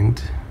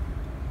refined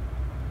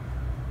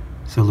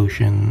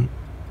solution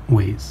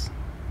weighs,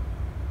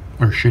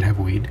 or should have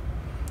weighed,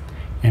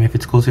 and if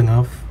it's close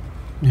enough,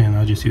 then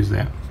I'll just use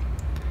that.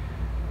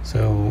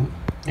 So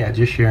yeah,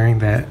 just sharing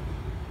that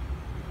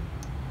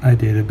I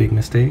did a big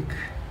mistake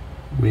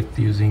with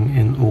using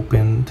an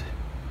opened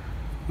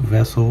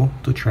vessel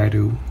to try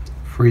to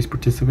freeze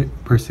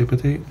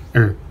precipitate,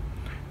 or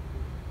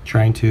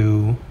trying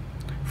to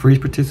freeze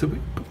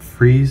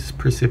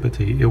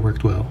precipitate. It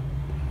worked well,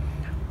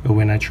 but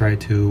when I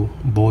tried to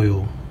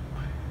boil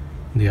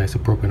the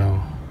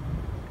isopropanol,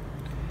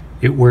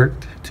 it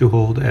worked to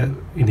hold at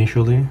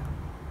initially,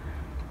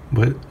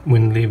 but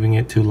when leaving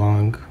it too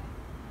long,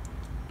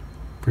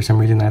 for some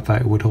reason I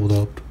thought it would hold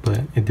up,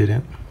 but it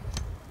didn't.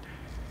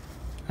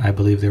 I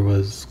believe there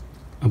was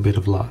a bit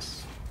of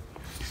loss.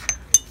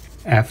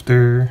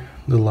 After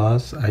the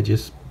loss, I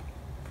just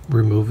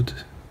removed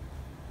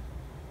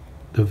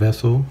the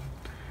vessel.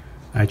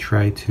 I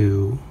tried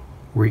to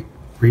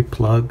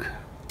replug,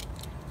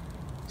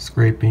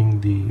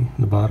 scraping the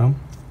bottom,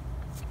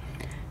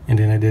 and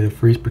then I did a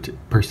freeze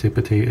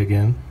precipitate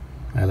again.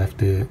 I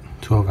left it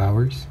 12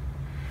 hours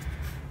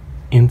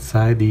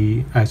inside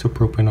the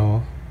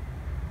isopropanol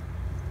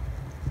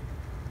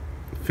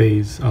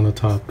phase on the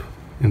top,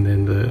 and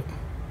then the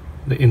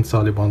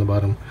insoluble on the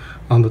bottom.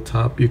 On the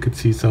top you could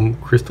see some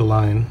crystals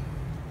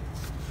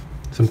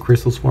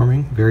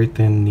forming, very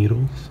thin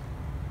needles.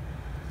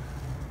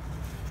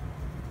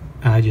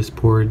 I just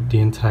poured the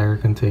entire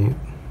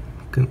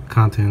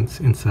contents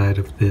inside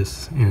of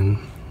this, and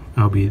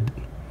I'll be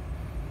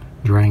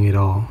drying it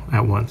all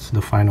at once,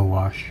 the final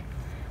wash.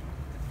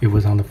 It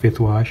was on the 5th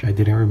wash. I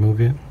didn't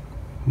remove it,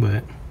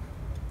 but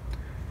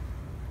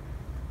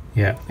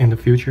yeah, in the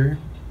future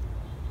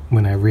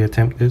when I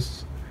reattempt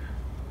this,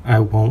 I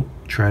won't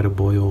try to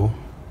boil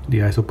the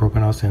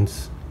isopropanol,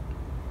 since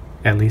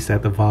at least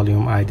at the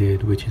volume I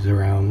did, which is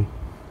around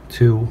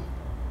 2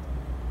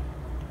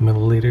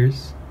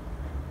 milliliters,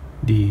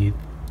 the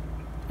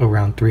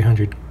around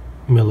 300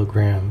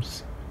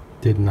 milligrams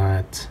did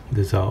not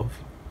dissolve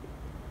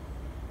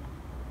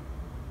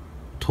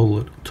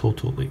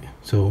totally.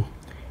 So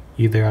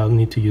either I'll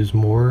need to use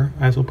more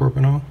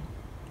isopropanol,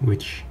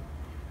 which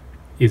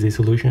is a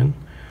solution,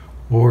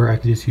 or I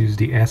could just use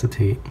the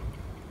acetate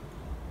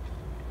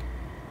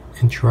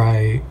and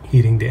try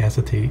heating the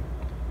acetate,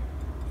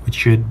 which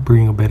should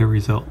bring a better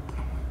result.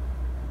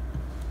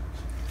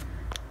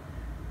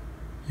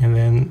 And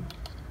then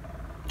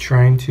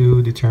trying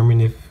to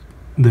determine if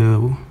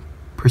the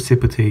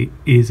precipitate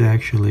is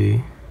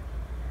actually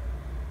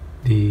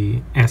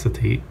the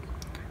acetate.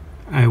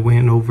 I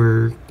went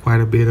over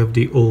quite a bit of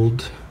the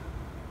old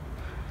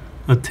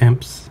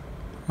attempts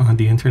on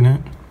the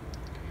internet,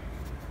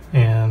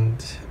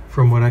 and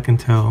from what I can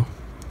tell,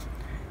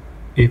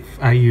 if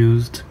I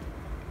used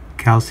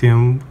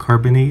calcium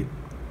carbonate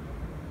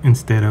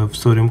instead of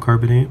sodium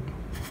carbonate,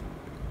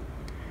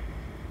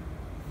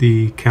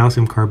 the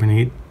calcium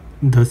carbonate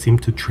does seem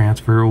to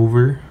transfer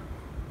over,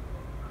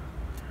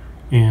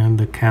 and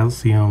the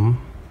calcium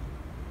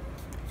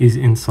is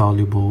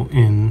insoluble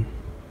in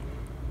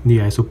the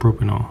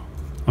isopropanol,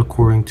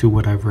 according to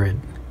what I've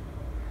read.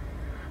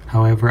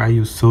 However, I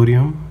use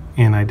sodium,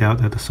 and I doubt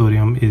that the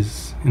sodium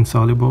is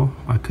insoluble.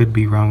 I could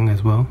be wrong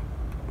as well.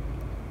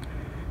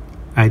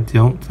 I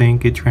don't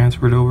think it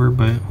transferred over,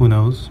 but who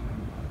knows.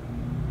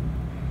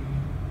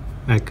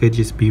 I could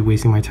just be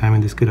wasting my time,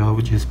 and this could all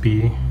just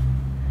be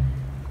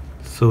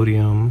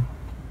sodium.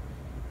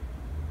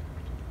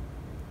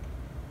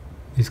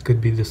 This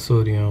could be the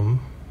sodium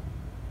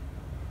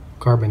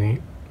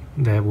carbonate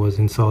that was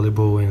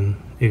insoluble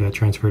and it got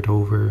transferred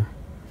over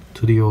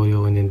to the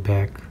oil and then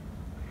back,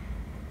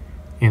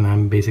 and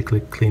I'm basically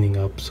cleaning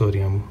up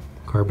sodium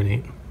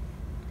carbonate.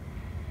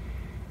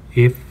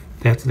 If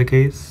that's the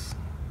case,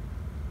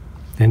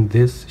 then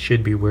this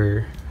should be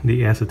where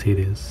the acetate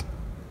is,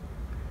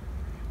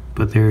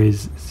 but there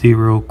is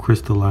zero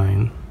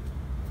crystalline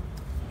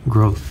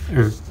growth,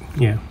 or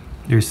yeah,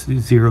 there's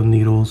zero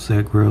needles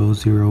that grow,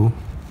 zero.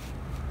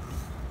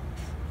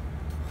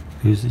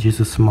 There's just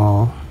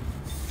a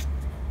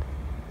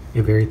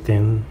very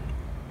thin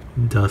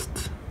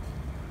dust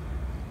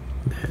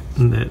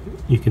that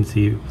you can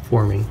see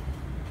forming.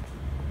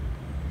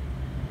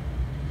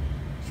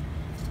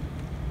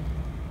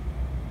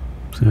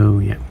 So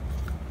yeah,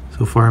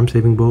 so far I'm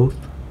saving both.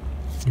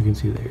 You can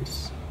see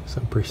there's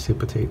some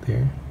precipitate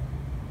there,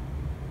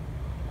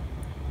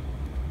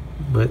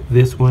 but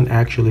this one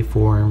actually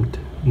formed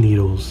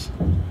needles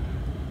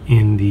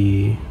in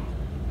the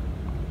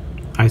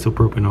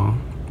isopropanol.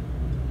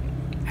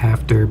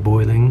 After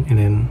boiling and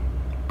then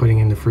putting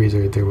in the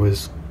freezer, there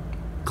was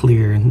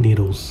clear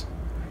needles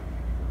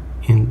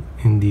in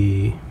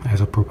the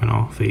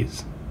isopropanol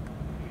phase.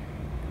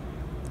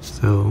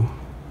 So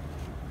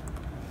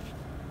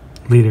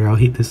later I'll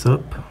heat this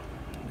up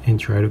and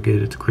try to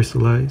get it to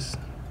crystallize,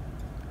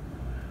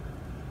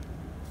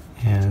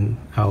 and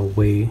I'll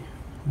weigh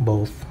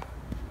both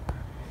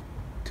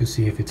to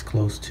see if it's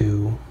close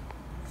to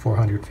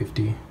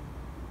 450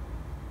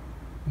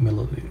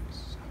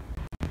 milliliters.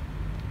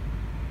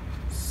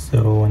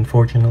 So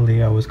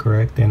unfortunately I was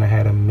correct, and I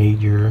had a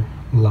major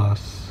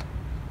loss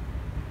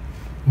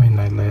when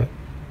I let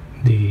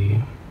the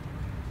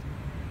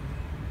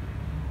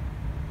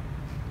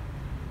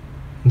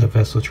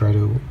vessel try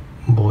to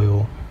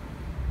boil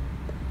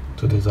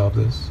to dissolve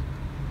this.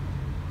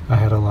 I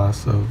had a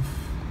loss of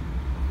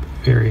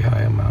very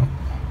high amount.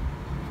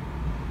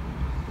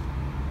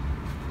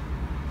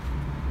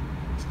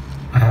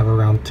 I have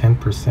around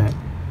 10%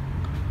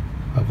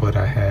 of what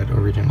I had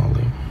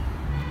originally.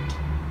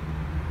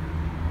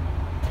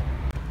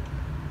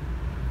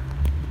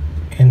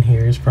 And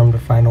here's from the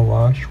final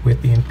wash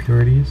with the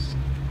impurities.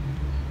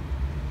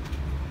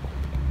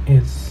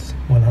 It's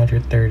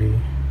 130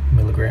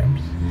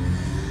 milligrams.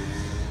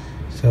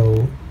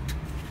 So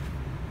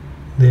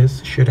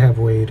this should have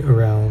weighed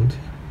around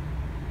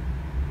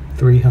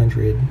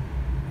 300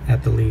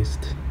 at the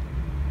least.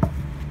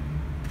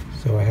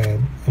 So I had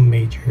a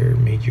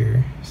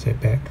major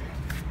setback.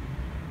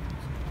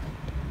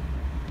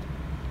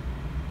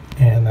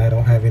 And I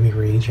don't have any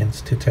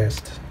reagents to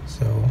test,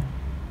 so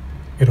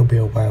it'll be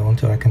a while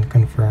until I can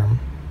confirm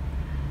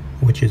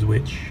which is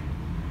which,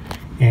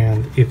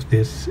 and if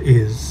this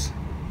is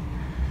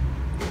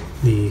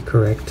the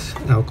correct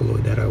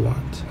alkaloid that I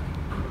want.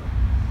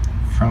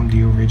 From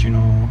the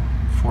original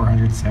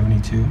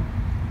 472,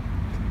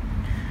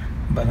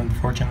 but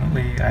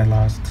unfortunately I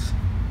lost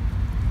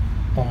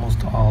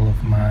almost all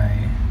of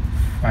my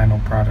final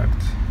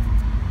product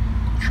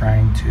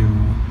trying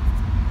to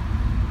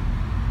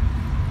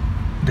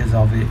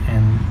dissolve it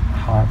in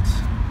hot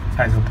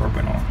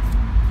isopropanol,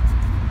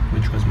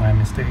 which was my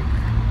mistake.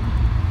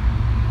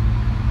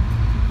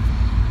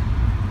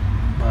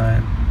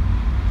 But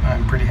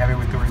I'm pretty happy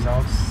with the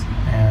results,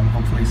 and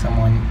hopefully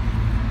someone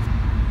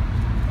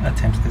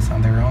attempts this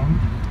on their own,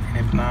 and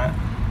if not,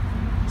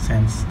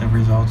 since the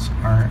results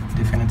aren't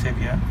definitive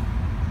yet,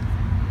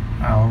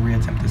 I'll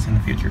reattempt this in the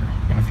future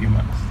in a few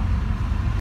months.